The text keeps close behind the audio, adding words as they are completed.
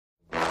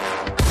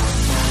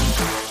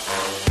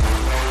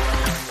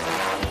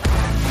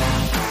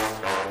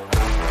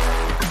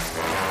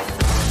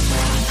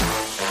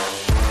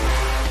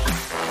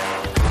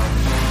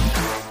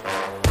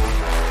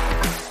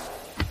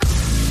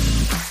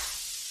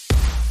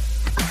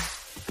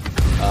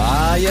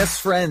Yes,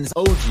 friends,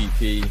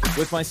 OGP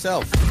with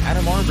myself,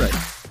 Adam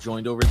Armbrecht,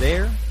 joined over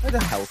there by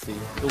the healthy,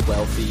 the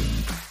wealthy,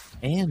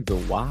 and the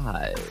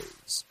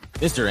wise,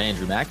 Mr.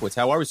 Andrew Makowitz.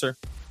 How are we, sir?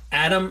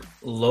 Adam,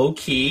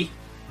 low-key,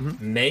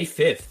 May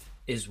 5th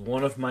is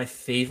one of my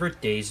favorite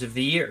days of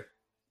the year.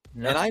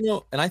 No. And I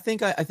know, and I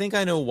think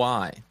I know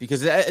why.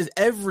 Because as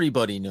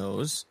everybody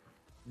knows,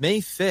 May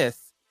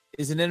 5th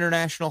is an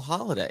international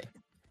holiday.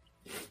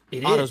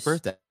 Otto's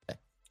birthday.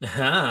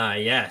 Ah,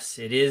 yes,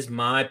 it is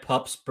my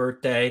pup's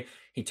birthday.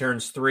 He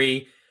turns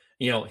 3.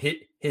 You know,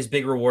 his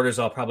big reward is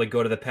I'll probably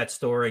go to the pet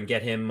store and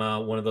get him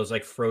one of those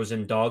like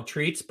frozen dog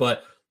treats.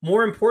 But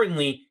more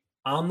importantly,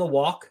 on the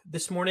walk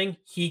this morning,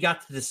 he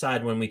got to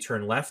decide when we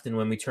turn left and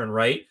when we turn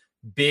right.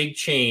 Big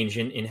change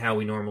in how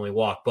we normally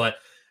walk. But,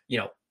 you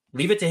know,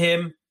 leave it to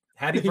him.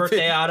 Happy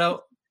birthday,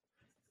 Otto.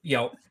 You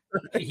know,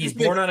 he's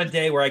born on a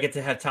day where I get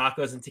to have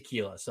tacos and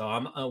tequila.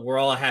 So we're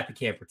all a happy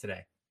camper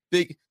today.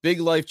 Big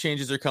life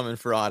changes are coming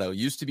for Otto.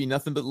 Used to be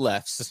nothing but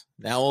lefts.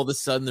 Now all of a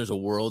sudden there's a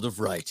world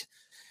of right.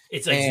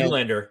 It's like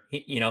Zoolander.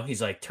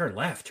 He's like, turn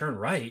left, turn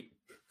right.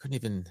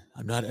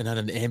 I'm not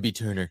an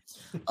ambi-turner.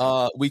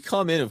 We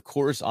come in, of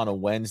course, on a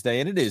Wednesday,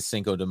 and it is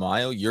Cinco de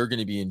Mayo. You're going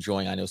to be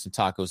enjoying, I know, some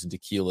tacos and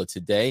tequila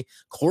today.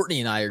 Courtney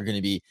and I are going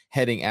to be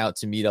heading out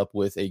to meet up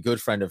with a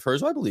good friend of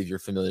hers, who I believe you're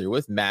familiar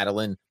with,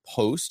 Madeline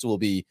Post. Will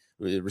be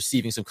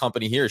receiving some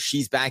company here.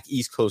 She's back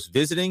East Coast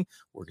visiting.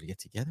 We're going to get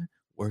together.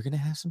 We're going to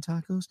have some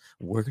tacos.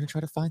 We're going to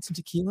try to find some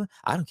tequila.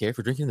 I don't care if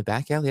we're drinking in the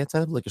back alley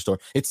outside of a liquor store.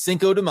 It's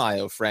Cinco de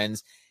Mayo,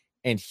 friends.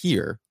 And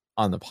here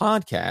on the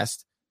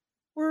podcast,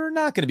 we're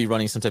not going to be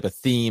running some type of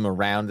theme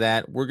around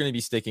that. We're going to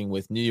be sticking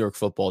with New York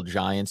Football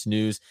Giants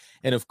news.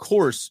 And of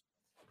course,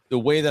 the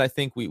way that I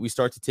think we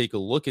start to take a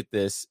look at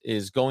this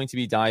is going to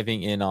be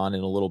diving in a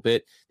little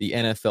bit the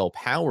NFL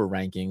power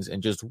rankings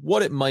and just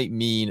what it might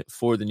mean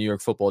for the New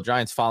York Football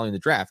Giants following the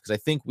draft. Because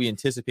I think we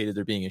anticipated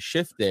there being a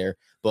shift there,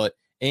 but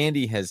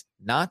Andy has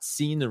not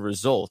seen the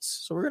results.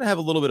 So we're going to have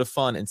a little bit of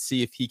fun and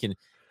see if he can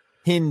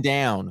pin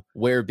down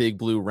where Big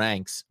Blue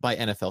ranks by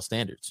NFL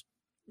standards.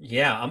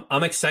 Yeah,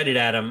 I'm excited,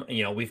 Adam.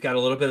 You know, we've got a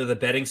little bit of the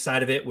betting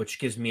side of it, which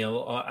gives me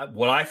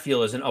what I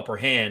feel is an upper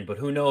hand. But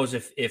who knows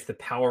if the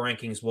power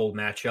rankings will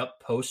match up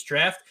post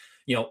draft?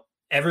 You know,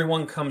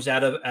 everyone comes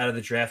out of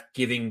the draft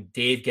giving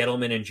Dave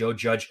Gettleman and Joe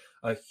Judge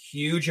a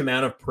huge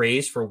amount of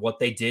praise for what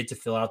they did to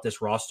fill out this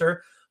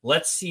roster.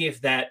 Let's see if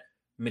that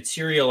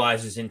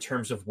materializes in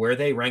terms of where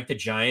they rank the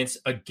Giants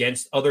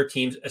against other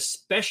teams,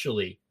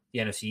 especially the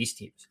NFC East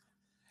teams.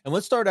 And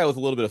let's start out with a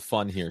little bit of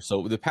fun here.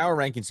 So the power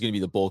rankings is going to be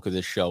the bulk of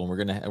this show, and we're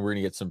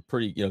gonna get some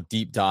pretty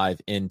deep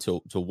dive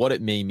into what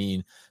it may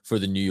mean for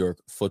the New York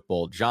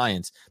Football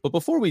Giants. But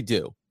before we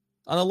do,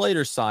 on a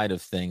lighter side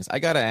of things, I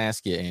got to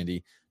ask you,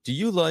 Andy, do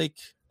you like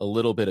a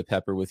little bit of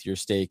pepper with your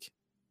steak?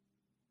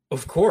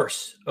 Of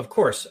course.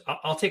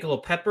 I'll take a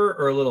little pepper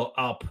or a little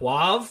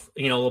poivre,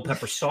 a little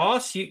pepper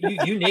sauce. You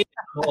name it,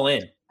 I'm all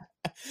in.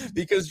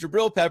 Because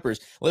Jabril Peppers,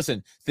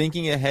 listen,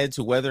 thinking ahead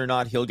to whether or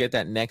not he'll get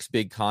that next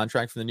big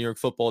contract from the New York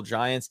Football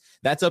Giants,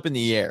 that's up in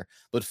the air.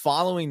 But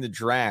following the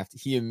draft,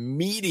 he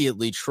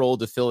immediately trolled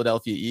the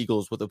Philadelphia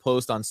Eagles with a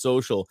post on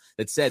social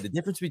that said the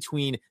difference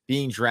between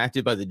being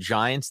drafted by the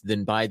Giants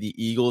than by the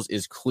Eagles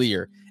is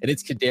clear. And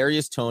it's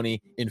Kadarius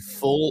Toney in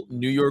full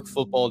New York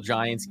Football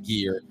Giants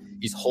gear.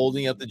 He's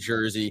holding up the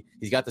jersey.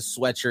 He's got the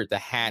sweatshirt, the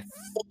hat,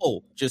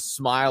 full just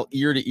smile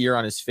ear to ear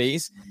on his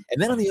face.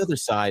 And then on the other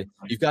side,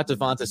 you've got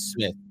Devonta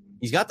Smith.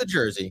 He's got the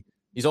jersey.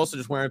 He's also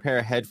just wearing a pair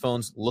of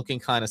headphones, looking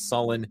kind of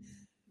sullen.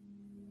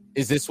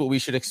 Is this what we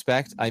should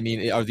expect? I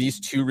mean, are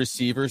these two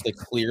receivers that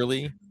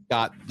clearly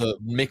got the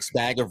mixed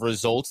bag of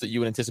results that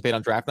you would anticipate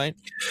on draft night?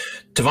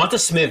 Devonta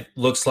Smith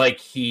looks like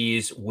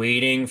he's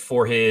waiting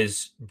for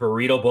his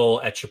burrito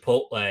bowl at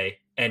Chipotle,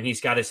 and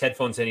he's got his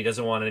headphones in. He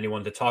doesn't want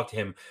anyone to talk to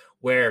him.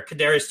 Where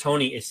Kadarius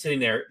Toney is sitting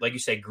there, like you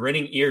say,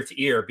 grinning ear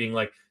to ear, being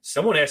like,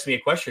 someone asked me a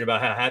question about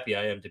how happy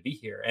I am to be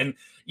here. And,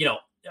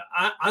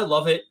 I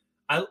love it.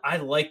 I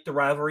like the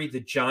rivalry. The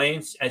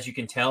Giants, as you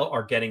can tell,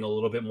 are getting a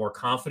little bit more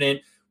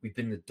confident. We've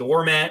been the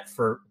doormat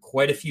for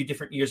quite a few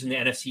different years in the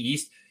NFC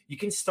East. You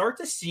can start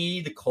to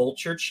see the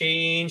culture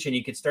change, and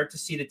you can start to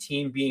see the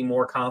team being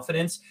more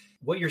confident.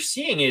 What you're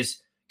seeing is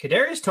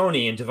Kadarius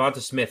Toney and Devonta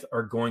Smith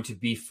are going to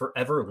be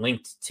forever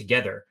linked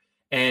together.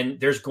 And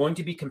there's going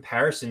to be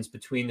comparisons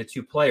between the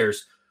two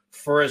players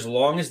for as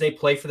long as they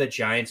play for the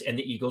Giants and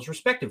the Eagles,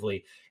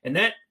 respectively. And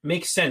that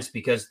makes sense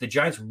because the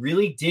Giants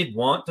really did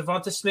want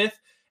Devonta Smith.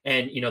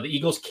 And, the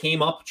Eagles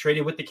came up,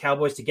 traded with the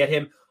Cowboys to get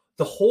him.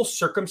 The whole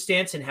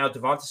circumstance and how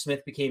Devonta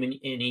Smith became an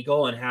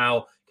Eagle and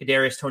how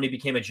Kadarius Toney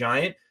became a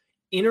Giant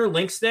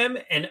interlinks them.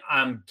 And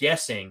I'm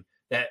guessing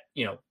that,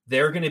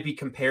 they're going to be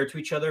compared to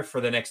each other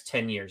for the next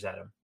 10 years,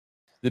 Adam.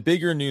 The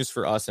bigger news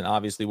for us, and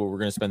obviously what we're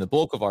going to spend the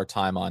bulk of our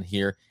time on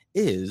here,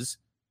 is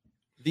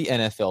the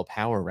NFL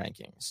power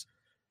rankings.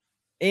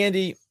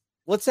 Andy,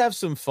 let's have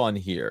some fun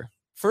here.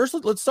 First,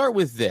 let's start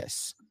with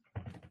this.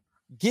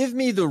 Give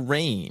me the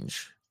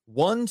range,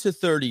 1 to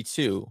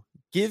 32.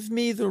 Give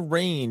me the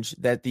range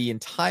that the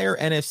entire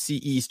NFC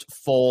East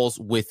falls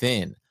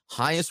within.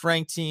 Highest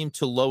ranked team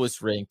to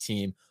lowest ranked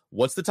team.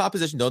 What's the top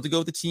position? Don't have to go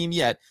with the team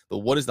yet, but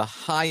what is the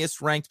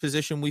highest ranked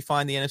position we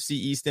find the NFC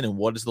East in, and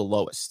what is the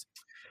lowest?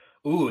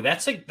 Ooh,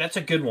 that's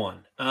a good one.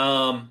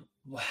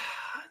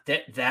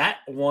 That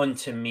one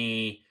to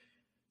me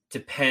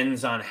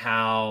depends on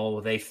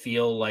how they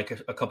feel like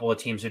a couple of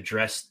teams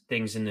address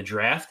things in the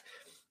draft.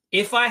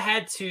 If I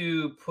had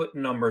to put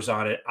numbers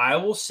on it, I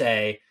will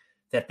say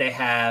that they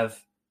have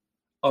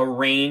a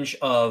range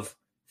of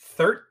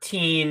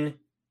 13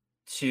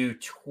 to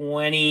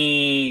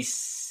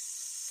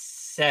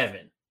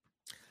 27.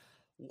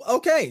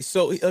 Okay,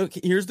 so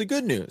here's the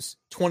good news.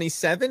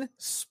 27,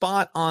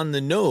 spot on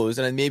the nose,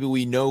 and maybe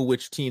we know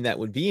which team that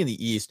would be in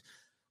the East,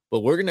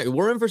 but we're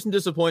in for some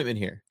disappointment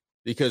here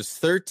because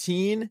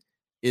 13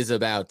 is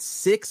about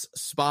 6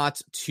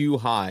 spots too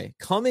high.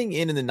 Coming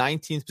in the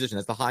 19th position,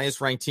 that's the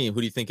highest ranked team.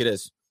 Who do you think it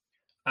is?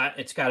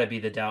 It's got to be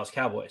the Dallas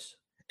Cowboys.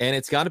 And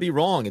it's got to be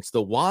wrong. It's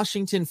the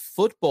Washington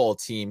football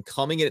team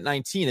coming in at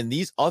 19. And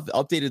these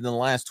updated in the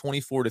last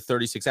 24 to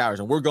 36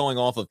 hours. And we're going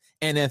off of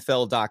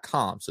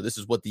NFL.com. So this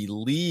is what the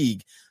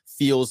league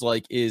feels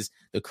like is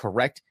the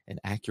correct and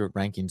accurate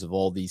rankings of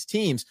all these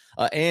teams.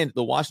 And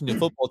the Washington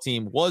football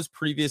team was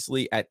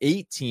previously at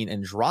 18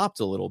 and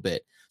dropped a little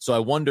bit. So I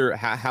wonder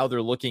how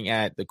they're looking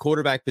at the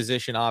quarterback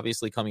position,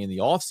 obviously coming in the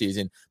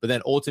offseason, but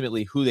then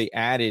ultimately who they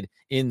added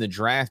in the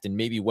draft and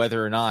maybe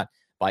whether or not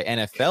by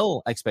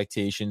NFL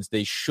expectations,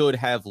 they should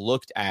have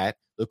looked at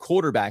the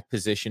quarterback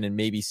position and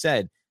maybe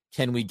said,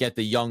 can we get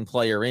the young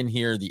player in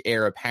here, the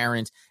heir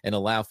apparent, and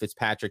allow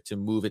Fitzpatrick to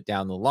move it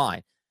down the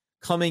line?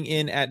 Coming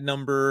in at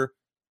number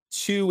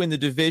 2 in the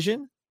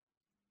division?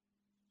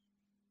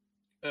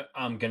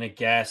 I'm going to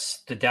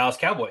guess the Dallas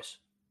Cowboys.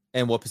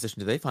 And what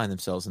position do they find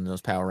themselves in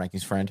those power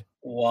rankings, friend?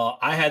 Well,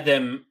 I had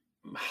them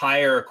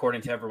higher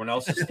according to everyone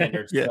else's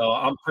standards, Yeah. So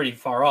I'm pretty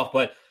far off,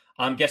 but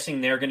I'm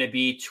guessing they're going to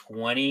be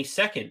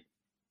 22nd.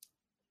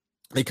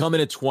 They come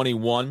in at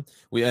 21.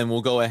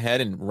 We'll go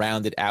ahead and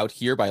round it out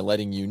here by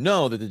letting you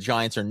know that the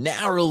Giants are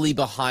narrowly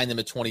behind them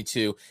at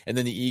 22, and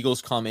then the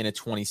Eagles come in at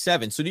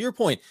 27. So to your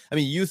point, I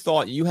mean, you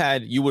thought you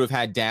would have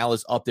had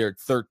Dallas up there at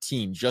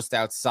 13, just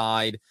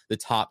outside the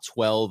top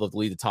 12 of the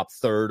league, the top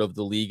third of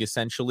the league,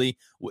 essentially.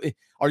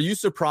 Are you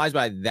surprised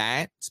by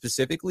that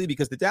specifically?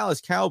 Because the Dallas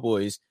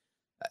Cowboys,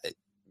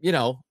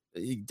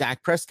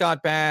 Dak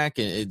Prescott back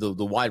and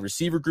the wide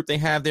receiver group they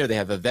have there. They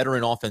have a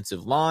veteran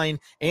offensive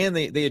line, and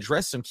they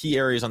address some key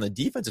areas on the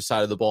defensive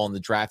side of the ball in the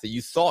draft that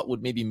you thought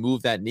would maybe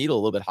move that needle a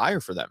little bit higher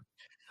for them.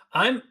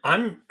 I'm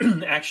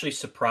actually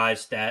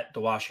surprised that the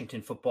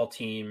Washington football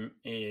team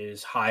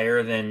is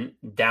higher than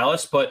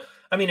Dallas, but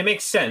I mean, it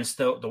makes sense.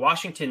 The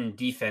Washington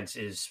defense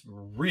is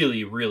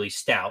really, really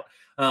stout.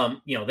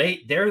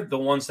 They're the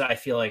ones that I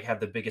feel like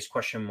have the biggest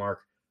question mark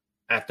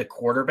at the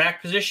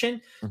quarterback position.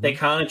 Mm-hmm. They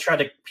kind of tried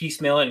to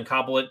piecemeal it and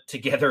cobble it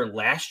together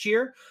last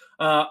year.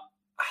 I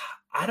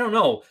don't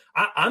know.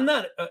 I'm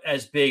not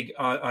as big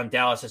on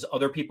Dallas as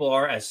other people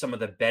are, as some of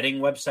the betting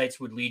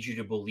websites would lead you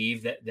to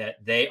believe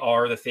that they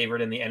are the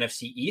favorite in the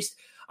NFC East.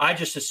 I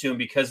just assume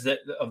because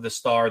of the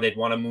star, they'd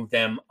want to move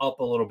them up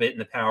a little bit in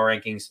the power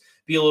rankings,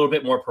 be a little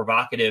bit more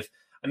provocative.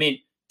 I mean,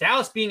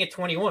 Dallas being at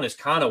 21 is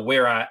kind of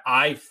where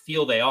I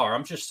feel they are.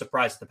 I'm just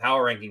surprised the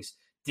power rankings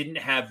didn't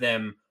have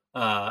them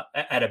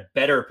at a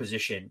better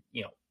position,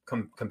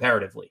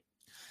 comparatively.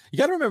 You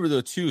got to remember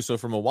though too. So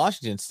from a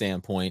Washington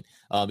standpoint,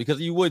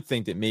 because you would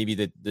think that maybe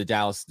the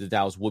Dallas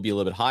would be a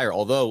little bit higher.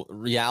 Although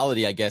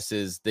reality, I guess,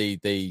 is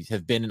they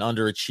have been an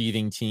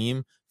underachieving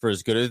team for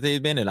as good as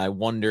they've been, and I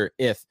wonder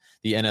if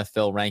the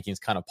NFL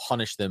rankings kind of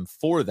punish them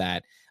for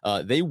that.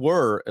 They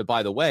were,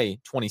 by the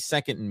way,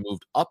 22nd and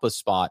moved up a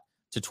spot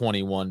to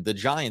 21. The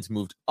Giants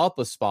moved up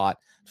a spot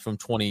from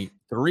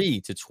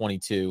 23 to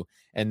 22.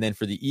 And then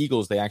for the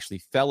Eagles, they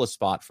actually fell a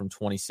spot from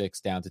 26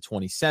 down to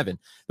 27.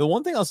 The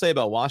one thing I'll say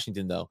about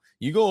Washington, though,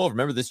 you go over,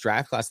 remember this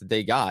draft class that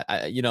they got,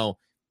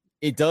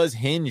 it does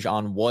hinge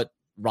on what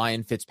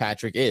Ryan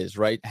Fitzpatrick is,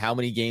 right? How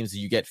many games do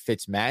you get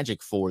Fitz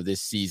magic for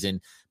this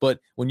season? But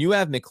when you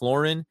have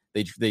McLaurin,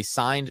 they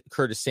signed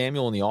Curtis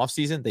Samuel in the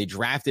offseason. They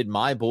drafted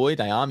my boy,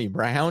 Dyami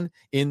Brown,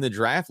 in the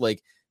draft.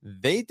 Like,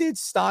 they did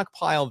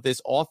stockpile this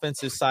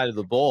offensive side of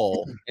the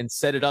ball and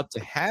set it up to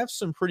have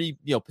some pretty,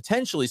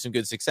 potentially some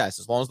good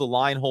success as long as the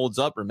line holds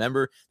up.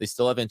 Remember, they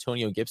still have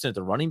Antonio Gibson at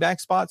the running back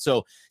spot.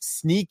 So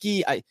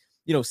sneaky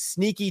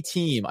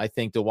team, I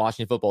think, the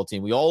Washington football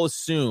team. We all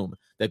assume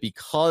that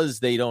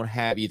because they don't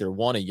have either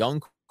one, a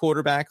young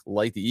quarterback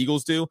like the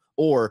Eagles do,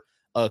 or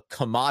a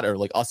commodity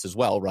like us as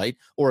well, right?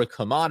 Or a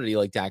commodity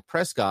like Dak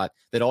Prescott,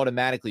 that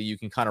automatically you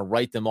can kind of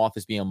write them off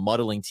as being a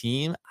muddling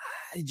team.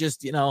 I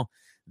just,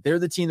 they're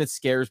the team that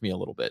scares me a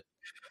little bit.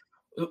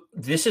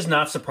 This is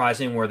not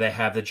surprising where they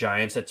have the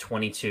Giants at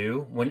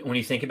 22. When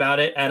you think about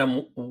it,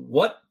 Adam,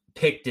 what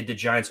pick did the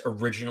Giants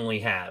originally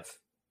have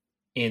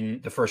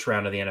in the first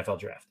round of the NFL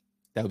draft?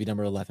 That would be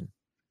number 11.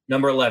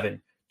 Number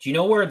 11. Do you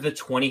know where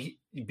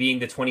being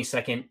the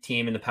 22nd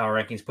team in the power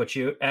rankings puts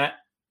you at?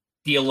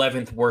 The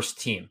 11th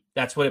worst team.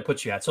 That's what it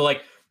puts you at. So,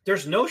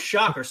 there's no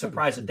shock or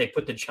surprise that they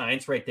put the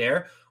Giants right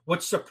there.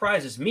 What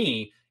surprises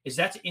me is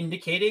that's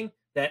indicating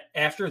that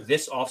after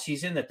this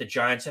offseason that the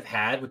Giants have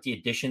had with the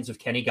additions of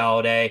Kenny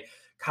Golladay,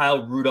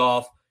 Kyle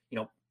Rudolph,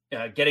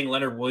 getting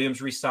Leonard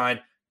Williams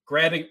re-signed,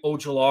 grabbing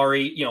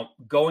Ojulari,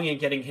 going and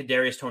getting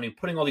Kadarius Toney,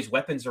 putting all these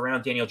weapons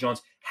around Daniel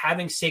Jones,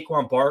 having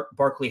Saquon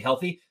Barkley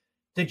healthy,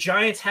 the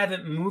Giants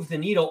haven't moved the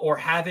needle or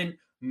haven't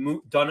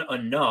done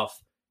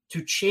enough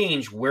to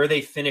change where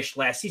they finished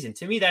last season.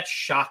 To me, that's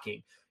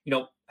shocking.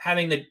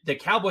 Having the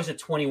Cowboys at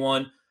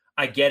 21,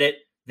 I get it.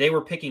 They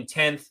were picking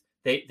 10th.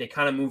 They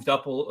kind of moved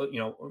up,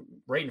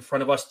 right in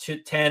front of us to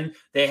 10.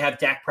 They have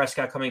Dak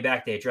Prescott coming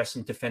back. They address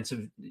some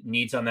defensive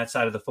needs on that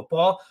side of the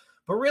football.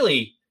 But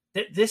really,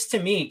 this to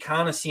me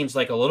kind of seems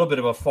like a little bit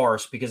of a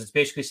farce because it's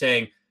basically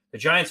saying the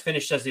Giants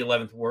finished as the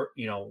 11th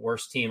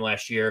worst team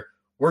last year.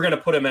 We're going to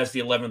put them as the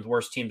 11th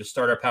worst team to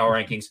start our power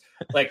rankings.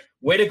 Like,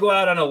 way to go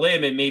out on a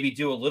limb and maybe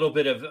do a little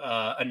bit of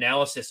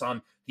analysis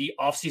on the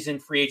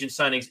offseason free agent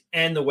signings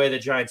and the way the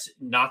Giants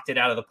knocked it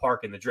out of the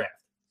park in the draft.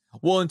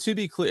 Well, and to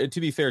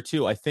be fair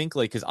too, I think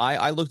because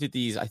I looked at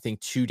these, I think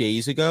 2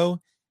 days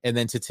ago, and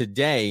then to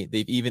today,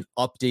 they've even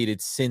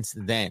updated since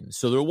then.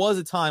 So there was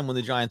a time when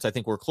the Giants, I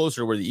think, were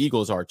closer to where the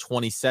Eagles are,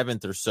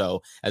 27th or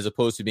so, as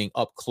opposed to being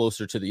up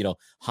closer to the,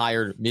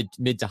 higher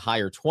mid to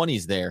higher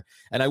 20s there.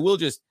 And I will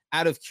just,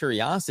 out of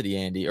curiosity,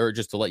 Andy, or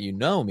just to let you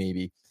know,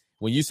 maybe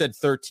when you said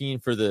 13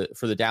 for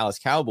the Dallas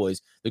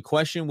Cowboys, the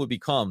question would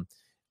become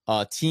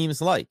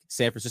teams like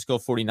San Francisco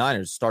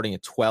 49ers starting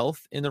at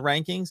 12th in the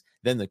rankings,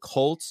 then the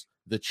Colts.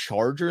 The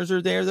Chargers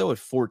are there, though, at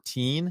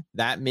 14.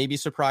 That maybe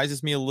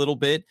surprises me a little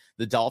bit.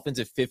 The Dolphins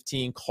at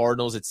 15,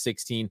 Cardinals at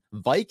 16,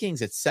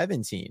 Vikings at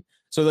 17.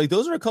 So,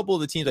 those are a couple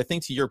of the teams, I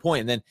think, to your point.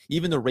 And then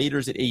even the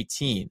Raiders at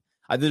 18.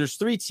 There's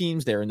 3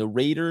 teams there, and the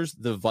Raiders,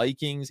 the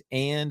Vikings,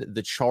 and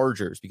the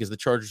Chargers, because the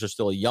Chargers are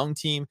still a young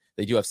team.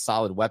 They do have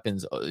solid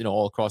weapons,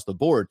 all across the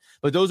board.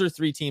 But those are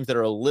 3 teams that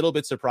are a little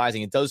bit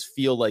surprising. It does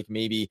feel like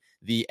maybe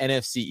the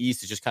NFC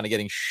East is just kind of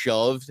getting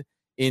shoved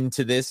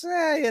into this,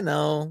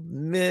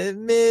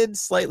 mid,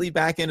 slightly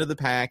back end of the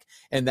pack.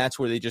 And that's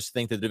where they just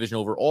think the division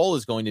overall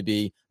is going to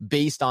be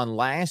based on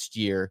last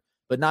year,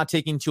 but not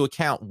taking into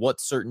account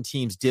what certain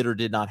teams did or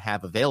did not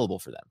have available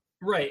for them.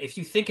 Right. If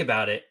you think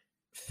about it,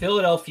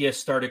 Philadelphia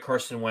started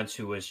Carson Wentz,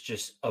 who was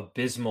just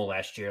abysmal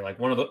last year, like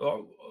one of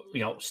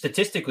the,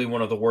 statistically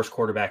one of the worst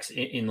quarterbacks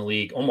in the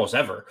league almost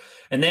ever.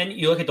 And then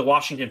you look at the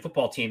Washington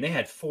football team; they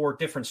had 4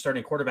 different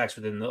starting quarterbacks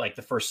within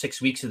the first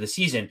 6 weeks of the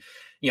season.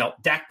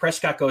 Dak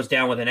Prescott goes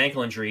down with an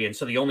ankle injury, and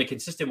so the only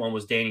consistent one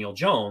was Daniel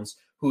Jones,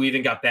 who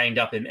even got banged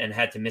up and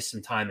had to miss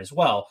some time as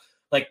well.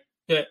 Like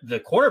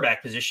the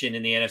quarterback position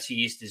in the NFC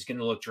East is going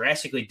to look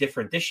drastically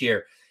different this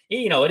year.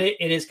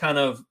 It is kind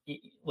of,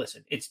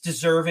 listen, it's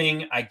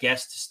deserving, I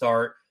guess, to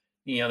start.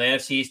 The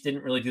NFC East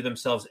didn't really do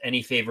themselves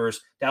any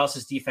favors.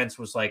 Dallas's defense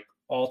was like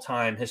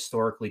all-time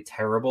historically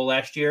terrible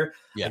last year.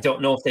 Yeah. I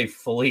don't know if they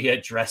fully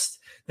addressed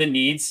the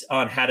needs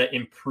on how to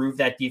improve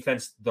that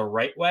defense the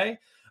right way.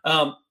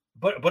 But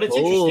it's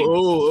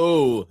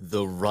interesting.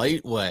 The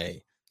right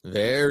way.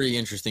 Very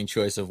interesting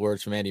choice of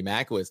words from Andy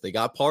Makowitz. They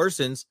got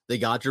Parsons, they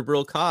got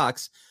Jabril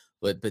Cox,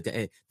 but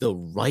the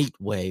right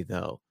way,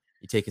 though.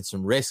 You're taking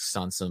some risks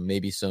on some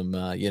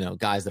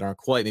guys that aren't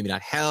quite, maybe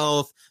not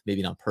health,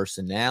 maybe not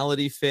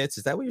personality fits.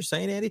 Is that what you're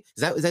saying, Andy?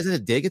 Is that a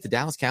dig at the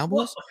Dallas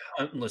Cowboys?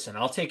 Well, listen,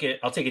 I'll take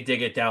a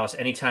dig at Dallas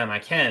anytime I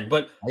can,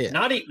 but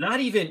not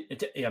even.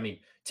 I mean,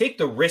 take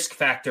the risk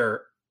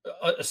factor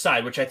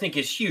aside, which I think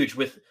is huge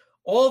with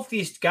all of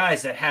these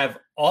guys that have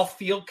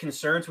off-field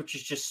concerns, which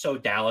is just so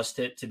Dallas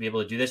to be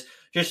able to do this.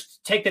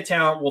 Just take the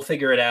talent, we'll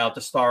figure it out.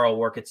 The star will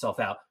work itself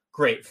out.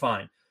 Great,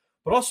 fine.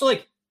 But also,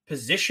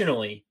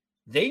 positionally,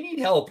 they need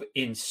help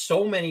in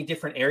so many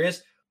different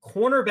areas.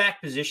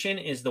 Cornerback position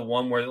is the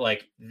one where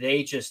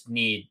they just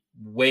need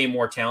way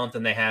more talent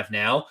than they have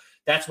now.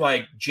 That's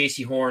why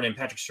J.C. Horn and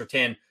Patrick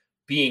Surtain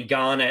being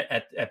gone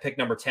at pick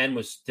number 10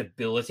 was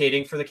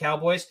debilitating for the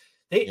Cowboys.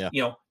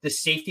 The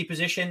safety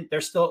position, they're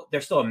still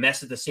a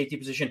mess at the safety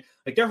position.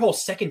 Like their whole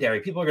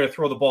secondary, people are going to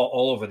throw the ball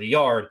all over the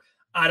yard.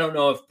 I don't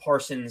know if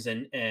Parsons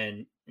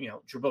and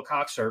Jabril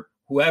Cox or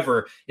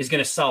whoever is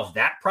going to solve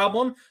that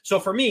problem. So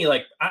for me,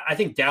 I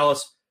think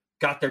Dallas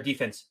got their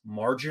defense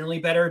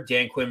marginally better.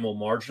 Dan Quinn will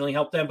marginally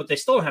help them, but they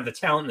still don't have the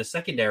talent in the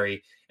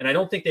secondary. And I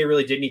don't think they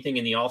really did anything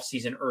in the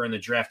offseason or in the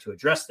draft to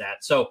address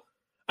that. So,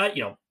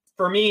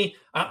 for me,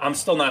 I'm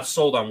still not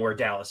sold on where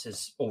Dallas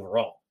is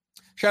overall.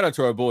 Shout out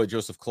to our boy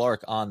Joseph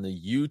Clark on the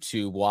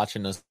YouTube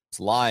watching us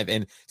live.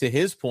 And to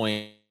his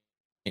point,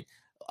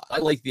 I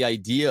like the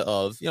idea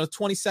of,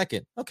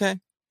 22nd. Okay.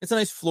 It's a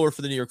nice floor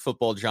for the New York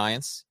Football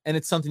Giants. And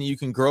it's something you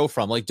can grow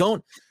from.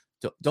 Don't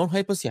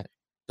hype us yet.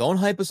 Don't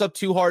hype us up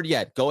too hard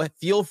yet. Go ahead.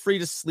 Feel free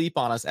to sleep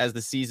on us as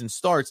the season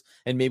starts,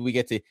 and maybe we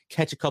get to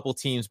catch a couple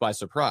teams by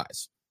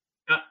surprise.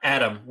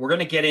 Adam, we're going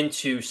to get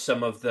into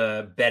some of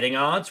the betting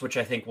odds, which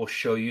I think will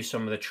show you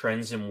some of the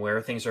trends and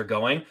where things are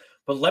going.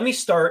 But let me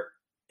start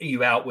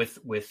you out with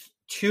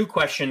 2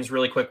 questions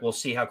really quick. We'll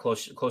see how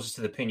closest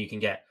to the pin you can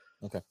get.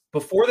 Okay.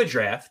 Before the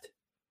draft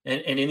and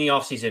in the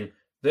offseason,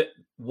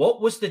 what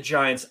was the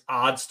Giants'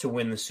 odds to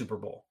win the Super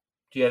Bowl?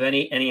 Do you have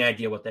any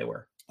idea what they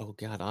were? Oh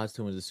God, odds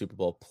to win the Super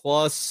Bowl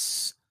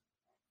plus.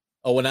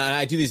 Oh, and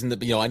I do these in the,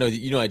 I know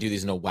that I do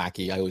these in a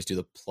wacky. I always do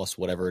the plus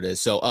whatever it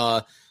is.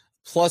 So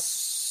plus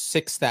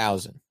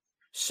 6,000.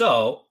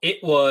 So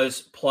it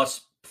was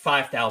plus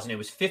 5,000. It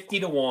was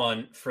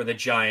 50-1 for the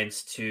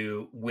Giants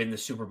to win the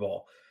Super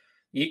Bowl.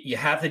 You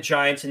have the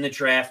Giants in the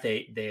draft.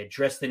 They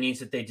address the needs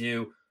that they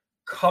do.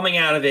 Coming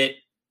out of it,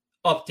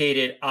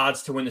 updated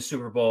odds to win the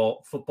Super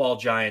Bowl, football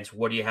Giants.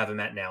 What do you have them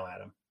at now,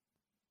 Adam?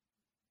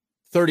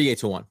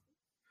 38-1.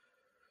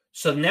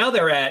 So now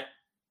they're at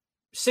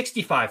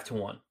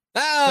 65-1.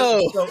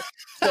 Oh,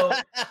 so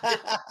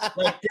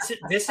like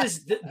this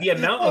is the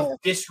amount of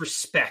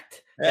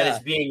disrespect that is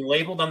being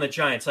labeled on the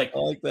Giants. Like, I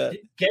like that.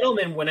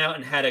 Gettleman went out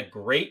and had a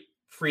great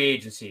free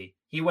agency.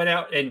 He went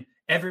out and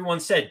everyone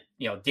said,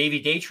 Davey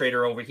Day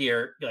Trader over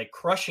here, like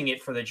crushing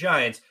it for the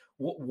Giants.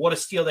 What a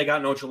steal they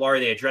got in Ojulari.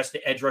 They addressed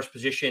the edge rush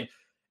position,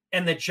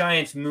 and the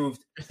Giants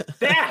moved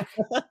back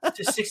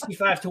to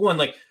 65-1.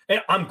 Like,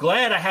 I'm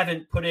glad I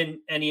haven't put in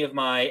any of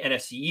my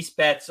NFC East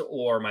bets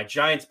or my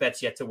Giants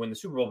bets yet to win the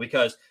Super Bowl,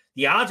 because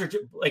the odds are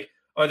like,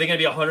 are they going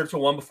to be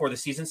 100-1 before the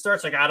season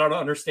starts? Like, I don't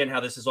understand how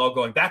this is all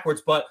going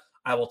backwards, but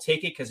I will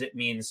take it because it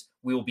means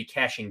we will be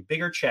cashing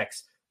bigger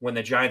checks when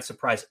the Giants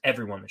surprise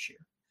everyone this year.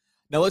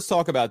 Now let's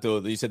talk about, though,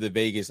 you said the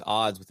Vegas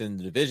odds within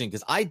the division,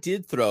 because I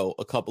did throw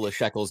a couple of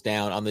shekels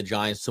down on the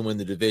Giants to win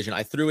the division.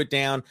 I threw it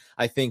down,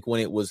 I think,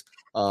 when it was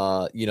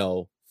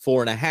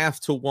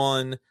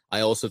 4.5-1.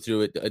 I also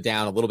threw it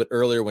down a little bit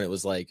earlier when it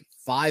was like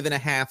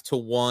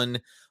 5.5-1.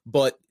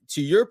 But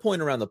to your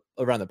point around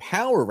the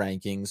power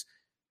rankings,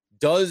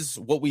 does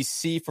what we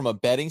see from a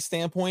betting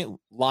standpoint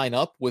line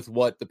up with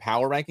what the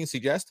power rankings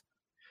suggest?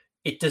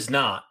 It does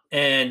not.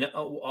 And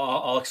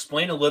I'll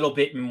explain a little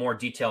bit in more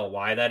detail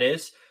why that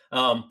is.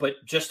 But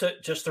just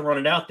to run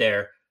it out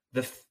there,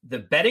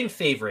 the betting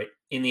favorite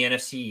in the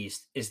NFC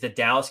East is the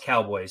Dallas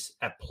Cowboys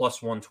at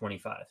plus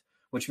 125,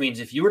 which means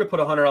if you were to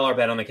put a $100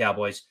 bet on the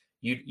Cowboys,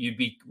 you'd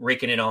be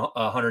raking in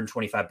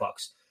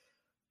 $125.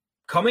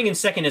 Coming in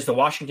second is the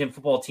Washington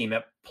football team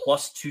at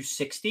plus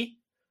 260.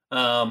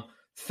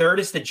 Third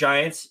is the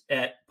Giants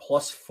at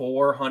plus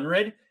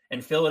 400,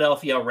 and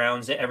Philadelphia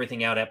rounds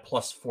everything out at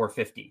plus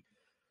 450.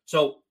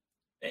 So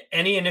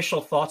any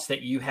initial thoughts that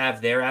you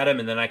have there,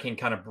 Adam, and then I can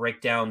kind of break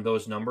down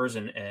those numbers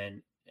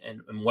and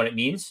what it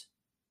means?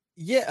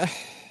 Yeah,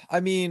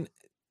 I mean,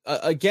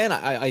 again,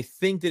 I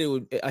think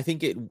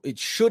that it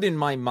should, in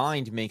my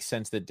mind, make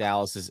sense that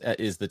Dallas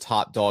is the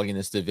top dog in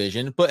this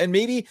division, and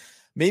maybe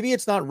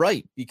it's not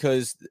right,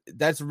 because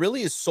that's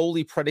really is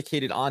solely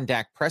predicated on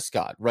Dak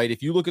Prescott, right?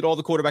 If you look at all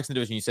the quarterbacks in the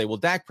division, you say, well,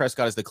 Dak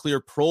Prescott is the clear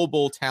Pro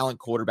Bowl talent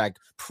quarterback,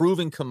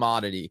 proven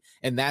commodity,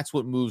 and that's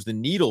what moves the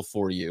needle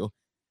for you.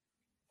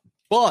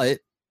 But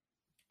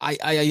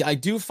I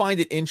do find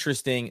it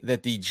interesting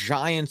that the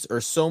Giants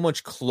are so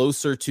much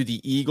closer to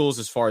the Eagles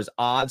as far as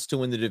odds to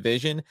win the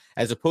division,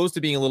 as opposed to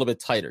being a little bit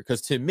tighter.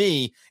 Because to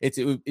me,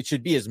 it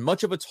should be as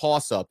much of a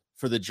toss-up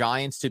for the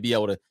Giants to be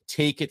able to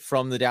take it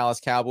from the Dallas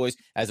Cowboys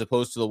as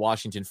opposed to the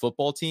Washington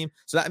football team.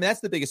 So that's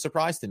the biggest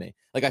surprise to me.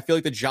 Like, I feel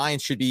like the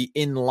Giants should be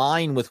in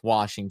line with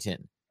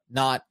Washington,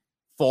 not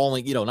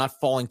falling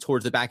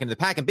towards the back end of the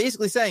pack, and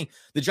basically saying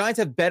the Giants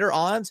have better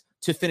odds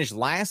to finish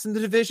last in the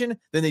division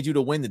than they do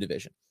to win the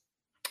division.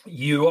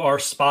 You are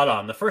spot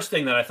on. The first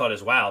thing that I thought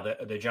is, wow,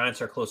 the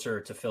Giants are closer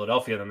to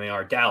Philadelphia than they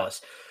are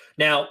Dallas.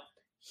 Now,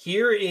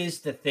 here is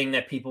the thing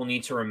that people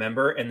need to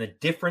remember, and the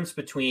difference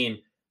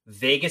between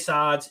Vegas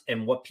odds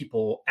and what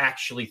people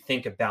actually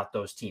think about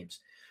those teams.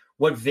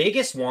 What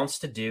Vegas wants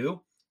to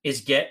do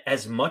is get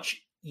as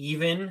much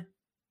even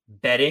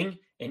betting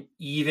and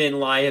even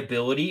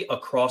liability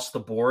across the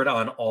board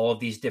on all of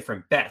these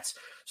different bets.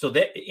 So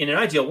that in an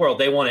ideal world,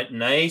 they want it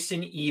nice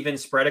and even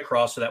spread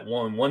across, so that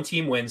when one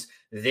team wins,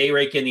 they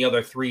rake in the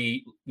other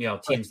three,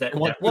 teams that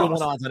lost.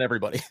 Odds on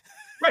everybody.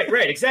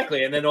 Right,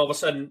 exactly. And then all of a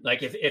sudden,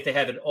 like if they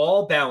have it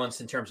all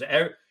balanced in terms of,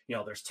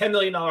 there's $10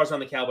 million on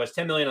the Cowboys,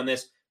 $10 million on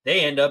this,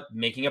 they end up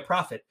making a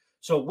profit.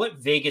 So what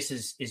Vegas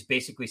is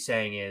basically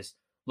saying is,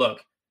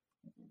 look,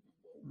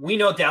 we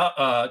know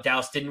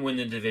Dallas didn't win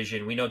the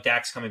division. We know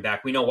Dak's coming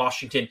back. We know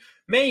Washington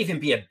may even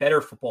be a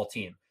better football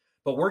team.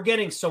 But we're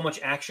getting so much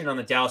action on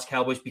the Dallas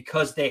Cowboys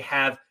because they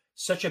have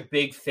such a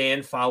big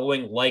fan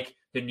following, like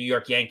the New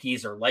York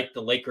Yankees or like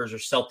the Lakers or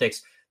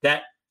Celtics,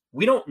 that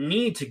we don't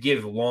need to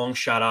give long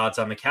shot odds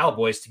on the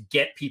Cowboys to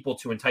get people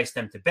to entice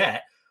them to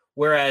bet.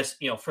 Whereas,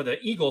 for the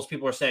Eagles,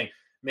 people are saying,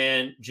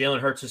 man, Jalen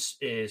Hurts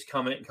is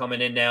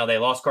coming in now. They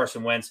lost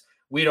Carson Wentz.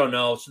 We don't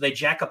know. So they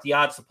jack up the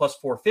odds to plus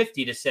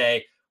 450 to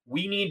say,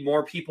 we need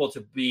more people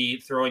to be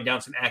throwing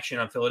down some action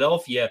on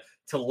Philadelphia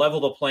to level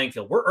the playing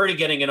field. We're already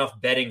getting enough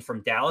betting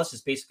from Dallas,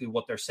 is basically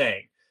what they're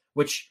saying,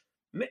 which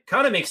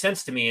kind of makes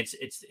sense to me.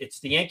 It's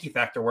the Yankee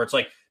factor, where it's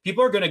like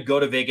people are going to go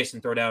to Vegas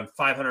and throw down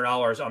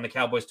 $500 on the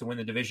Cowboys to win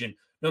the division,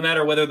 no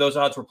matter whether those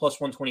odds were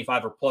plus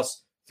 125 or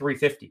plus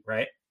 350,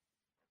 right?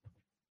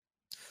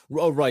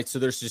 Oh, right. So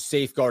there's just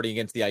safeguarding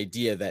against the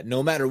idea that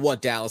no matter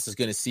what, Dallas is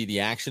going to see the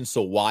action.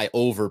 So why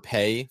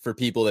overpay for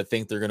people that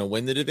think they're going to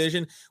win the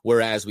division?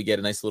 Whereas we get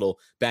a nice little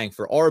bang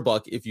for our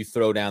buck if you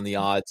throw down the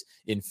odds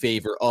in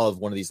favor of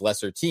one of these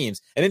lesser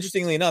teams. And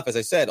interestingly enough, as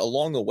I said,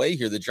 along the way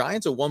here, the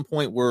Giants at one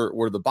point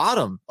were the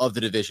bottom of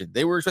the division.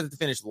 They were expected to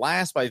finish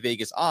last by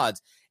Vegas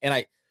odds.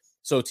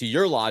 So to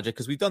your logic,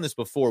 because we've done this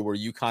before where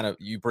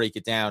you break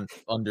it down,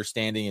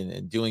 understanding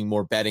and doing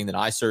more betting than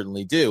I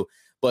certainly do.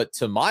 But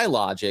to my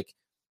logic,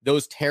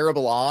 those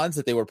terrible odds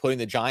that they were putting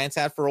the Giants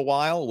at for a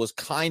while was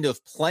kind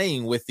of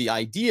playing with the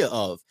idea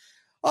of,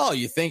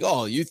 you think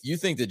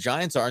the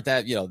Giants aren't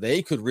that,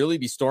 they could really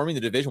be storming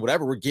the division,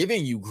 whatever. We're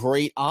giving you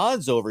great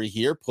odds over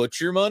here.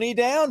 Put your money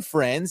down,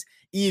 friends.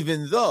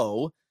 Even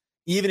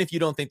if you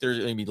don't think they're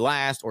going to be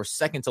last or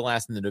second to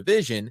last in the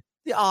division,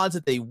 the odds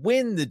that they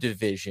win the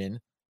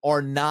division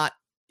are not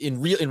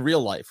in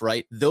real life,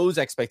 right? Those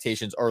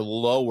expectations are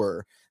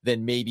lower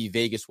than maybe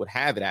Vegas would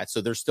have it at. So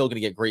they're still going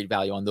to get great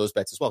value on those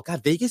bets as well.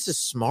 God, Vegas is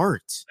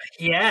smart.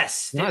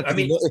 Yes. I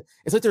mean,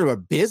 it's like they're a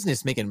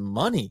business making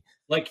money.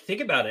 Like,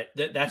 think about it.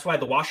 That's why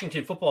the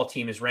Washington football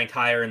team is ranked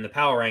higher in the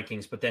power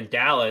rankings, but then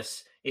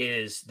Dallas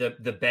is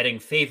the betting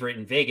favorite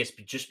in Vegas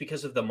just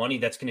because of the money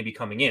that's going to be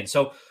coming in.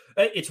 So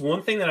it's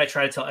one thing that I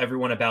try to tell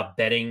everyone about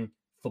betting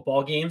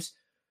football games.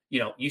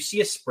 You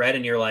see a spread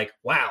and you're like,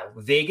 wow,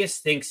 Vegas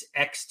thinks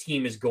X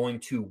team is going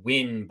to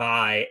win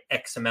by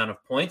X amount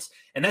of points.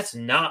 And that's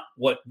not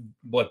what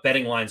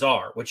betting lines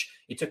are, which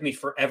it took me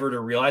forever to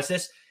realize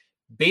this.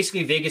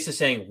 Basically, Vegas is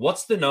saying,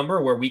 what's the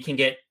number where we can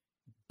get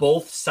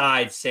both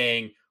sides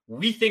saying,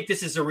 we think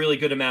this is a really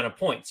good amount of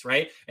points,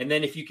 right? And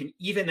then if you can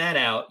even that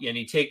out, and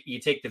you take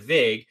the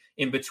VIG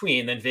in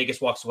between, then Vegas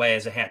walks away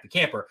as a happy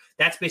camper.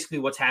 That's basically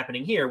what's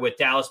happening here with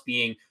Dallas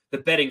being the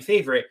betting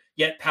favorite,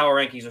 yet power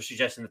rankings are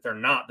suggesting that they're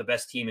not the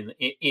best team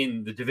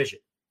in the division.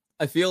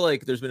 I feel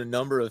like there's been a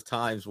number of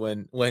times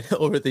when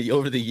over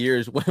the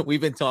years when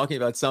we've been talking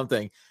about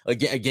something, a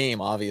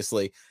game,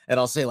 obviously, and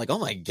I'll say like, oh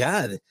my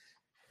God,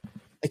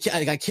 I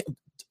can't.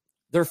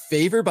 They're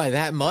favored by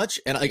that much,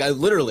 and I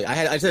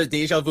just had a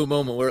deja vu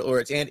moment where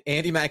it's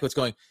Andy Mackowitz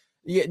going,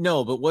 yeah,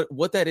 no, but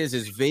what that is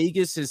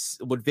Vegas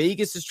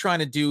is trying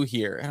to do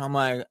here, and I'm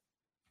like,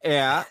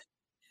 yeah,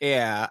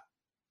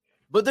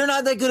 but they're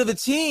not that good of a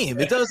team.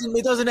 It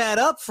doesn't add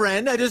up,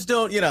 friend. I just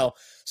don't,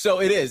 So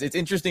it's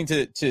interesting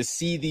to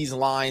see these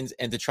lines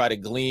and to try to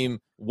glean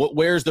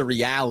where's the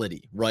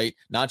reality, right?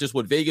 Not just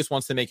what Vegas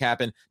wants to make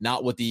happen,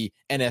 not what the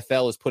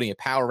NFL is putting at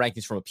power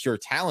rankings from a pure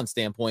talent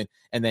standpoint,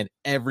 and then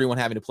everyone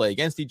having to play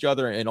against each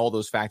other and all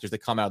those factors that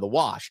come out of the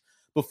wash.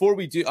 Before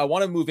we do, I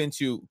want to move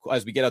into,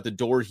 as we get out the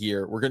door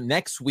here,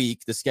 next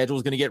week, the schedule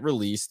is going to get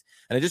released.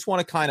 And I just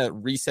want to kind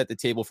of reset the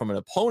table from an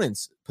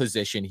opponent's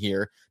position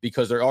here,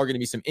 because there are going to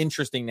be some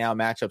interesting now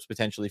matchups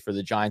potentially for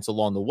the Giants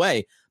along the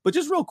way. But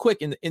just real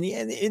quick, in the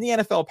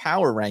NFL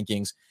power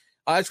rankings,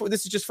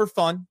 this is just for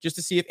fun, just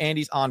to see if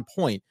Andy's on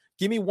point.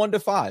 Give me 1 to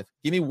 5.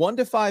 Give me 1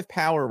 to 5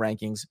 power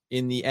rankings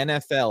in the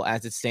NFL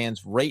as it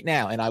stands right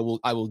now. And I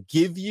will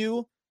give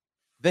you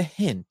the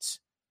hint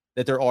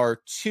that there are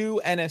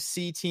 2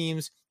 NFC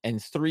teams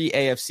and 3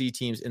 AFC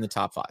teams in the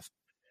top 5.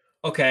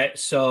 Okay,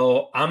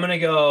 so I'm going to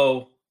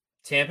go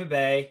Tampa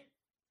Bay.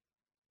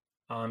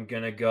 I'm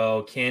going to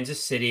go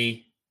Kansas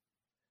City.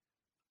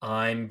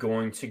 I'm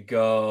going to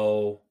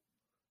go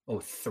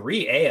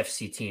 3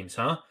 AFC teams,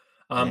 huh?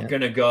 I'm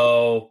going to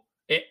go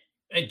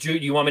do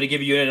you want me to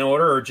give you in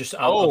order, or just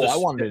I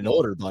want it in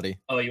order, buddy.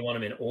 Oh, you want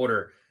them in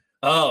order.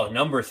 Oh,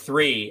 number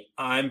 3,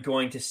 I'm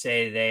going to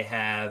say they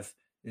have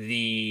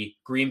the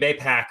Green Bay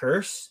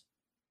Packers.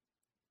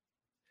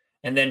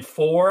 And then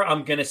 4,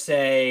 I'm going to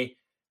say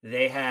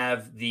they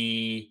have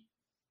the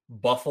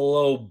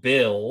Buffalo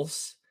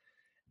Bills.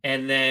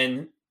 And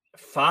then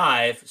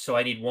 5, so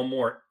I need one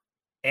more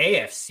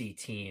AFC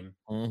team.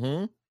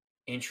 Mm-hmm.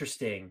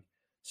 Interesting.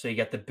 So you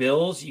got the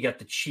Bills, you got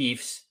the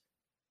Chiefs.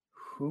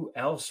 Who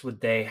else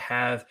would they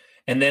have?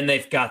 And then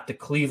they've got the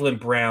Cleveland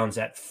Browns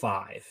at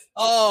 5.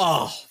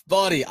 Oh,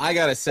 buddy, I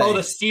gotta say. Oh,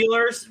 the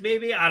Steelers,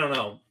 maybe? I don't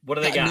know. What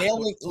do they got?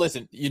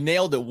 Listen, you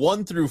nailed it.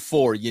 1 through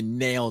 4, you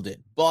nailed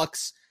it.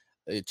 Bucks,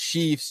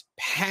 Chiefs,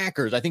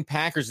 Packers. I think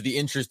Packers is the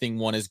interesting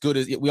one. As good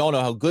as we all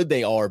know how good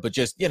they are, but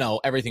just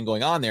everything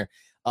going on there.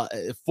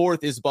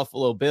 4th is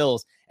Buffalo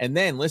Bills, and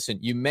then listen,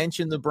 you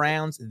mentioned the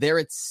Browns. They're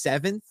at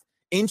 7th.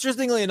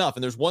 Interestingly enough,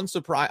 and there's one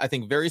surprise, I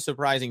think, very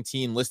surprising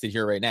team listed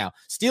here right now.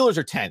 Steelers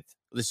are 10th.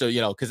 So,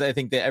 because I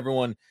think that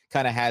everyone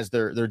kind of has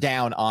their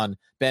down on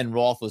Ben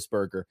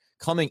Roethlisberger.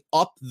 Coming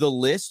up the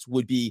list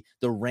would be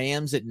the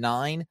Rams at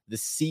 9, the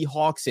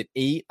Seahawks at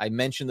 8. I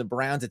mentioned the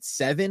Browns at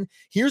 7.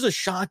 Here's a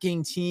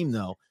shocking team,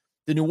 though.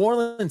 The New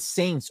Orleans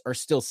Saints are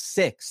still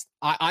 6th.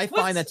 I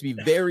find that to be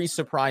very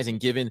surprising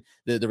given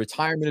the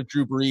retirement of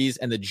Drew Brees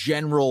and the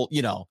general,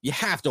 you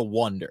have to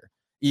wonder.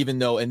 Even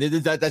though, and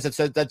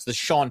that's the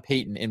Sean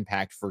Payton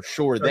impact for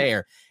sure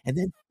there. And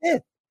then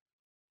 5th,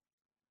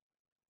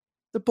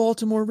 the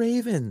Baltimore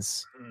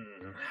Ravens.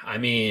 I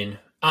mean,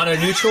 on a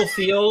neutral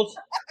field,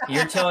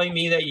 you're telling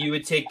me that you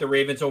would take the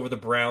Ravens over the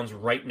Browns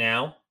right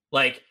now?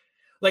 Like,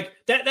 Like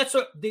that's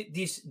what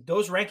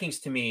those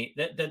rankings to me,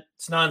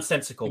 that's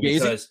nonsensical. Fugazi?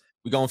 Because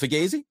We going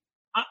Fugazi?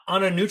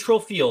 On a neutral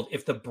field,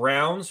 if the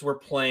Browns were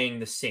playing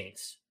the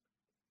Saints,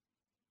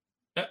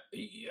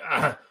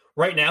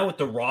 right now with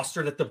the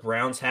roster that the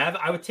Browns have,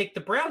 I would take the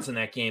Browns in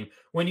that game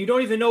when you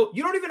don't even know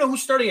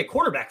who's starting at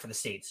quarterback for the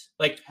Saints.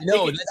 Like,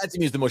 no, that to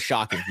me is the most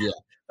shocking.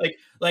 Yeah.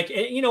 like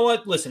you know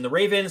what? Listen, the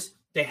Ravens,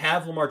 they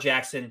have Lamar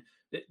Jackson.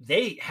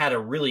 They had a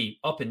really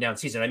up and down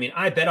season. I mean,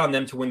 I bet on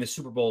them to win the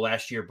Super Bowl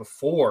last year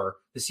before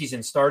the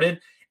season started,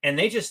 and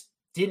they just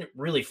didn't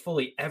really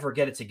fully ever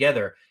get it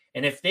together.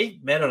 And if they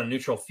met on a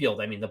neutral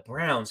field, I mean, the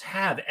Browns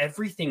have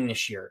everything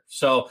this year.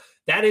 So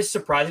that is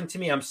surprising to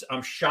me.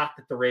 I'm shocked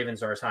that the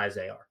Ravens are as high as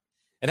they are.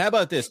 And how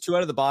about this? 2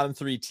 out of the bottom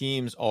 3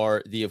 teams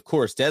are of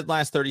course, dead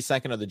last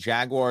 32nd are the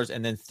Jaguars,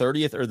 and then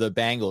 30th are the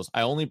Bengals.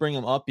 I only bring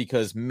them up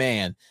because,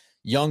 man,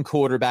 young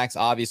quarterbacks,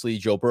 obviously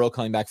Joe Burrow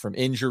coming back from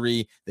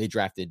injury. They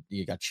drafted,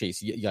 you got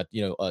Chase, you got,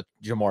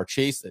 Jamar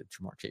Chase.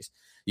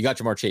 You got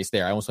Jamar Chase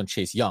there. I almost went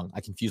Chase Young. I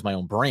confused my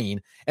own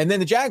brain. And then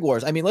the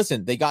Jaguars, I mean,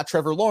 listen, they got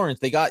Trevor Lawrence.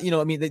 They got,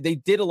 they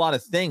did a lot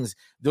of things.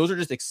 Those are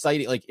just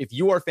exciting. Like, if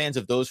you are fans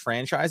of those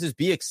franchises,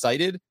 be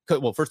excited.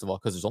 Well, first of all,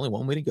 because there's only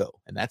one way to go,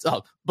 and that's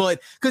up.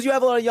 But because you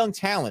have a lot of young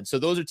talent. So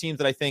those are teams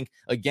that I think,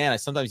 again,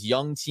 sometimes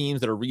young teams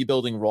that are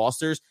rebuilding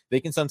rosters, they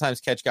can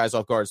sometimes catch guys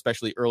off guard,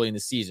 especially early in the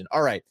season.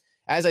 All right.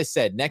 As I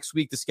said, next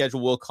week the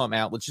schedule will come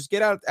out. Let's just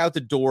get out the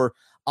door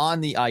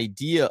on the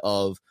idea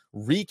of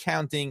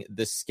recounting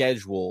the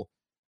schedule.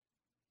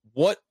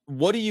 What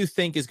do you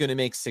think is going to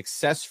make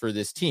success for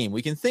this team?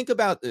 We can think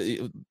about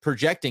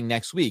projecting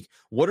next week.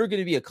 What are going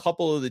to be a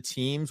couple of the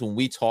teams when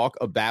we talk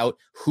about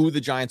who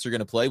the Giants are going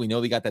to play? We know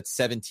we got that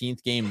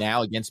 17th game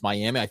now against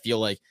Miami. I feel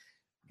like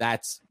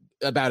that's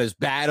about as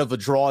bad of a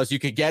draw as you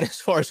could get as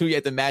far as who you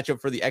have to match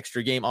up for the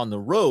extra game on the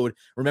road.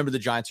 Remember, the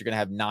Giants are going to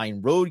have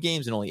 9 road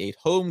games and only 8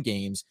 home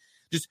games.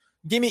 Just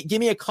give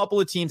me a couple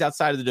of teams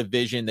outside of the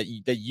division that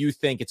you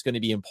think it's going to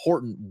be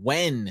important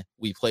when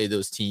we play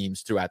those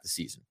teams throughout the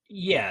season.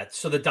 Yeah,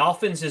 so the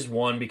Dolphins is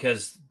one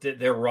because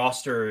their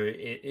roster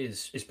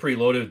is pretty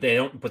loaded. They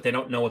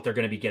don't know what they're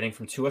going to be getting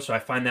from Tua, so I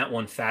find that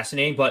one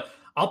fascinating. But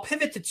I'll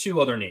pivot to 2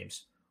 other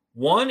names.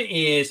 One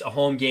is a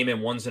home game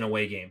and one's an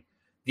away game.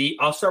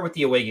 I'll start with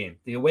the away game.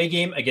 The away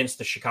game against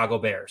the Chicago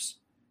Bears.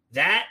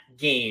 That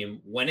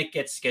game, when it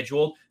gets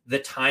scheduled, the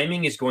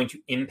timing is going to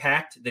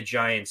impact the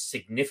Giants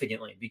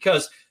significantly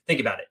because think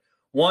about it.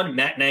 One,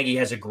 Matt Nagy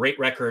has a great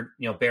record,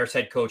 Bears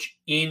head coach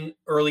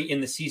early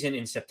in the season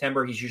in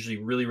September. He's usually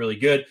really, really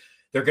good.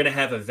 They're going to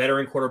have a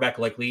veteran quarterback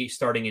likely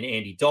starting in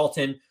Andy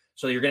Dalton.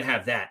 So you're going to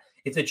have that.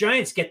 If the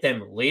Giants get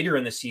them later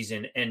in the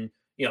season and,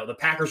 the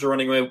Packers are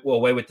running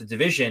away with the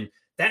division,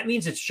 that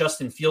means it's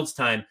Justin Fields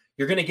time.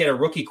 You're going to get a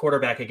rookie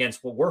quarterback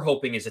against what we're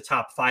hoping is a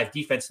top 5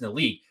 defense in the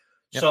league.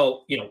 Yep.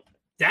 So,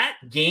 that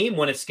game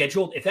when it's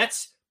scheduled, if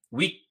that's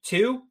week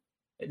 2,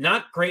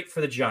 not great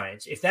for the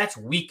Giants. If that's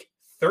week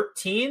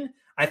 13,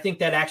 I think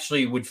that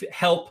actually would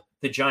help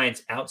the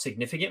Giants out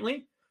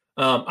significantly.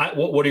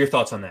 What are your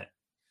thoughts on that?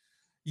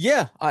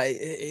 Yeah,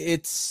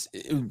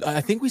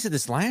 I think we said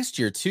this last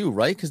year too,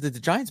 right? Because the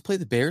Giants played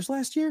the Bears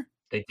last year.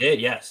 They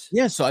did, yes.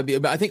 Yeah, so I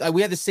think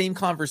we had the same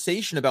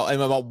conversation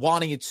about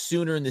wanting it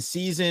sooner in the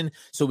season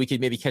so we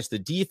could maybe catch the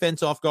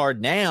defense off guard.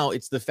 Now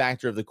it's the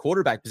factor of the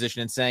quarterback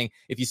position and saying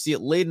if you see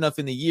it late enough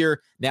in the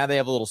year, now they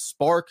have a little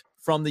spark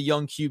from the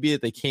young QB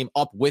that they came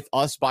up with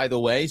us, by the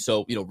way.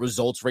 So,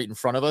 results right in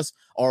front of us.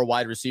 Our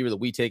wide receiver that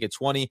we take at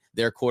 20,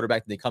 their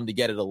quarterback that they come to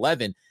get at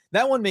 11.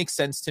 That one makes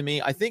sense to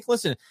me. I think,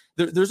 listen,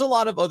 there's a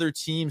lot of other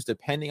teams,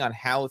 depending on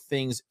how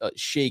things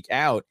shake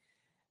out,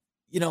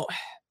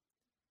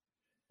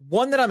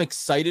 one that I'm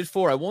excited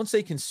for, I won't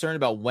say concerned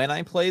about when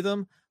I play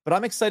them, but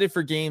I'm excited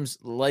for games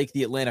like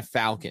the Atlanta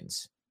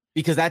Falcons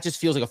because that just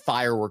feels like a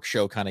fireworks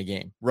show kind of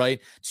game, right?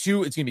 It's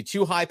going to be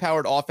 2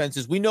 high-powered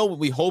offenses. We know what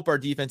we hope our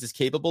defense is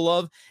capable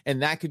of,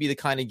 and that could be the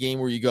kind of game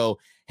where you go,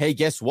 hey,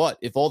 guess what?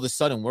 If all of a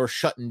sudden we're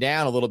shutting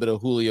down a little bit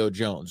of Julio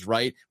Jones,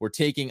 right? We're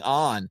taking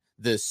on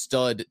the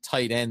stud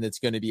tight end that's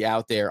going to be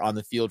out there on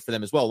the field for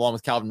them as well, along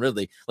with Calvin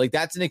Ridley. Like,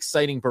 that's an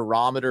exciting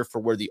barometer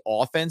for where the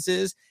offense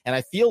is. And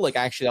I feel like,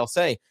 actually, I'll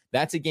say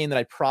that's a game that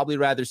I'd probably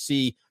rather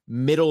see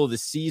middle of the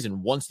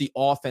season once the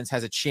offense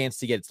has a chance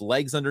to get its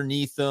legs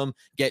underneath them,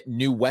 get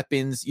new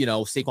weapons,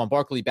 Saquon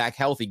Barkley back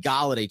healthy,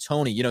 Golladay,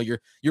 Tony,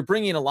 you're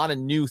bringing a lot of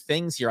new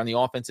things here on the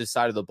offensive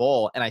side of the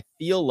ball. And I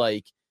feel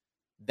like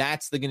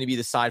that's going to be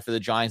the side for the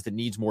Giants that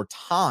needs more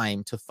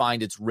time to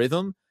find its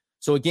rhythm.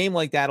 So a game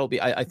like that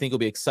I think will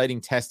be an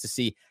exciting test to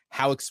see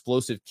how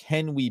explosive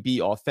can we be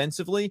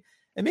offensively.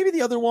 And maybe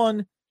the other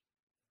one,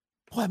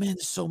 boy, man,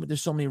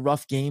 there's so many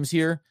rough games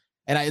here.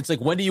 And it's like,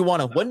 when do you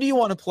want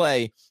to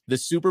play the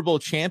Super Bowl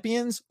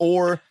champions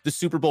or the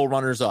Super Bowl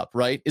runners up,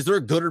 right? Is there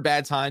a good or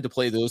bad time to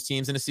play those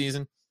teams in a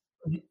season?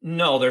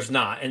 No, there's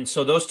not. And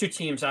so those 2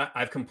 teams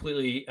I've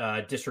completely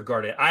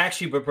disregarded. I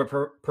actually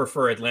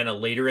prefer Atlanta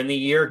later in the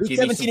year. Week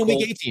 17 and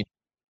week 18.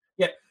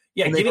 Yeah.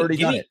 Give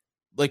me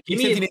Like, when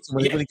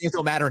the games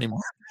don't matter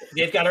anymore.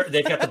 They've got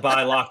the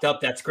bye locked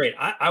up. That's great.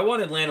 I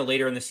want Atlanta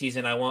later in the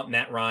season. I want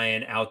Matt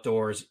Ryan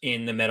outdoors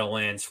in the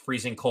Meadowlands,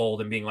 freezing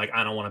cold and being like,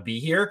 I don't want to be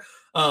here.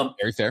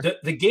 Very fair.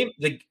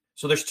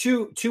 So there's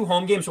two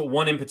home games, but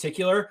one in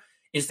particular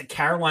is the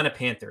Carolina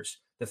Panthers.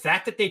 The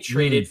fact that they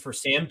traded for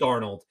Sam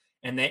Darnold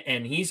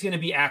and he's going to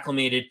be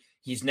acclimated.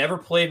 He's never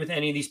played with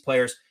any of these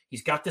players.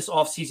 He's got this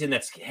offseason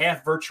that's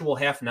half virtual,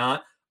 half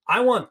not.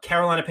 I want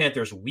Carolina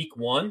Panthers week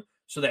 1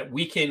 so that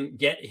we can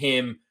get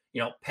him,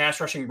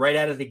 pass rushing right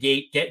out of the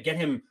gate, get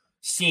him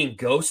seeing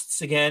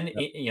ghosts again,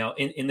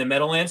 in the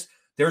Meadowlands.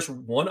 There's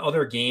one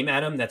other game,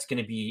 Adam, that's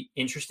going to be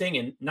interesting,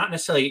 and not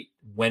necessarily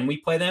when we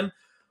play them,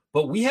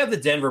 but we have the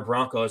Denver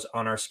Broncos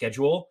on our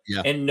schedule.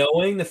 Yeah. And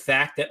knowing the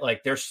fact that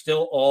there's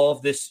still all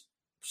of this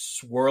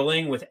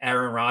swirling with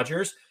Aaron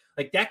Rodgers,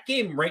 that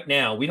game right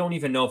now, we don't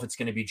even know if it's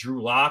going to be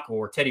Drew Lock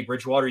or Teddy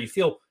Bridgewater. You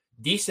feel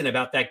decent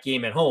about that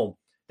game at home.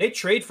 They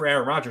trade for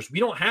Aaron Rodgers. We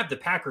don't have the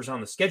Packers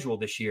on the schedule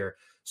this year.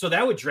 So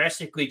that would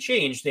drastically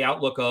change the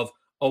outlook of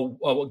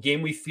a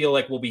game we feel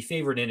like we'll be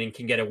favored in and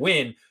can get a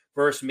win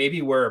versus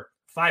maybe we're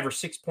 5 or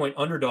 6 point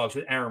underdogs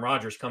with Aaron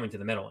Rodgers coming to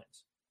the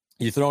Meadowlands.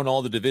 You throw in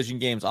all the division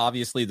games.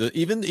 Obviously,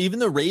 even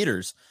the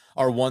Raiders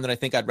are one that I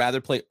think I'd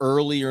rather play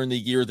earlier in the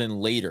year than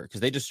later, because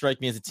they just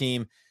strike me as a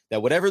team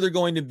that whatever they're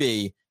going to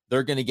be,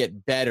 they're going to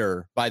get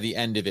better by the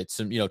end of it.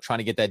 So, trying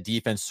to get that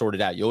defense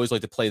sorted out. You always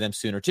like to play them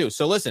sooner too.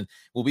 So listen,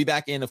 we'll be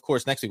back in, of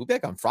course, next week. We'll be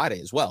back on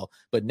Friday as well.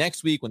 But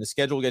next week, when the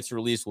schedule gets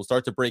released, we'll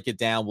start to break it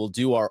down. We'll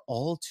do our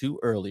all too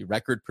early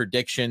record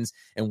predictions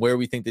and where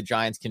we think the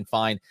Giants can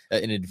find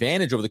an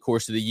advantage over the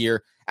course of the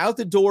year. Out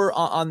the door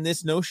on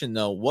this notion,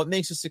 though, what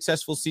makes a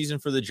successful season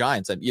for the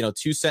Giants?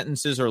 2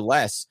 sentences or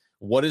less.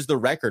 What is the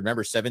record?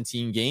 Remember,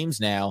 17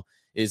 games now.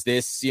 Is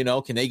this,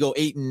 can they go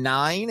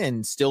 8-9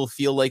 and still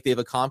feel like they've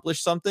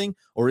accomplished something?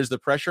 Or is the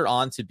pressure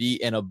on to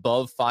be an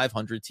above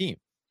 500 team?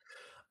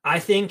 I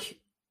think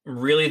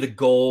really the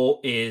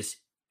goal is,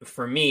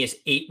 for me, is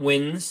 8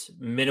 wins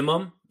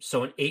minimum.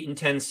 So an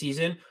 8-10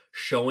 season,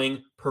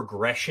 showing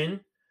progression,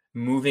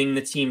 moving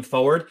the team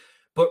forward.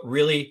 But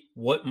really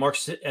what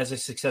marks it as a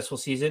successful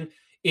season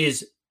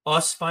is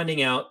us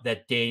finding out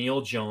that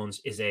Daniel Jones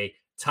is a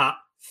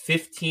top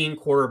 15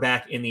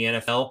 quarterback in the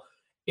NFL.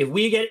 If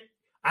we get,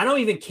 I don't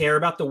even care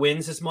about the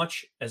wins as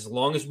much as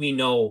long as we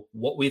know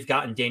what we've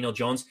got in Daniel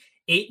Jones.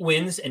 8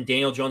 wins and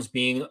Daniel Jones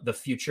being the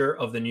future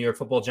of the New York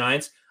Football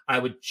Giants, I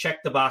would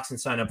check the box and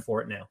sign up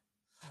for it now.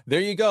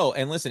 There you go.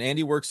 And listen,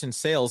 Andy works in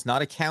sales,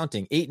 not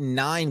accounting.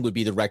 8-9 would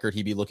be the record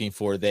he'd be looking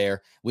for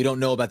there. We don't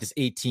know about this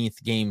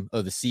 18th game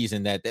of the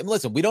season.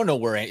 Listen, we don't know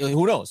where.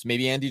 Who knows?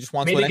 Maybe Andy just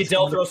wants. Maybe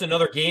Goodell throws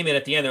another game in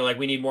at the end. They're like,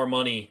 we need more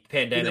money.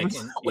 Pandemic.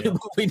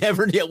 We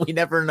never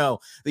know.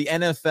 The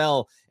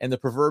NFL and the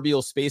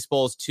proverbial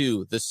Spaceballs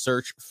 2, the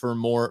search for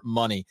more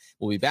money.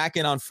 We'll be back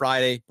in on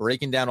Friday,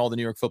 breaking down all the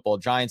New York Football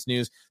Giants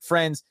news.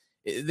 Friends,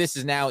 this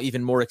is now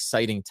even more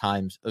exciting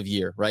times of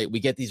year, right? We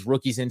get these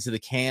rookies into the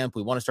camp.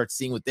 We want to start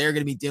seeing what they're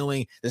going to be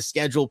doing, the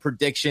schedule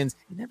predictions.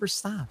 It never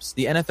stops.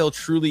 The NFL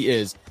truly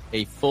is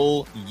a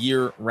full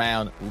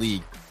year-round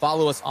league.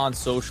 Follow us on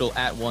social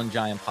at One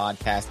Giant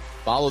Podcast.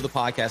 Follow the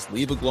podcast.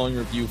 Leave a glowing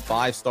review,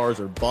 5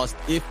 stars or bust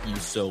if you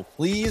so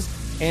please.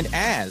 And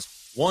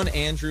as one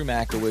Andrew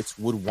Makowitz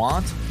would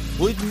want,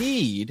 would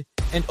need,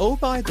 and oh,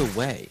 by the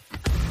way,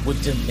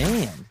 would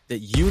demand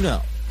that you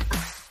know.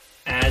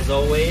 As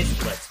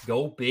always, let's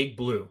go Big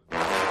Blue.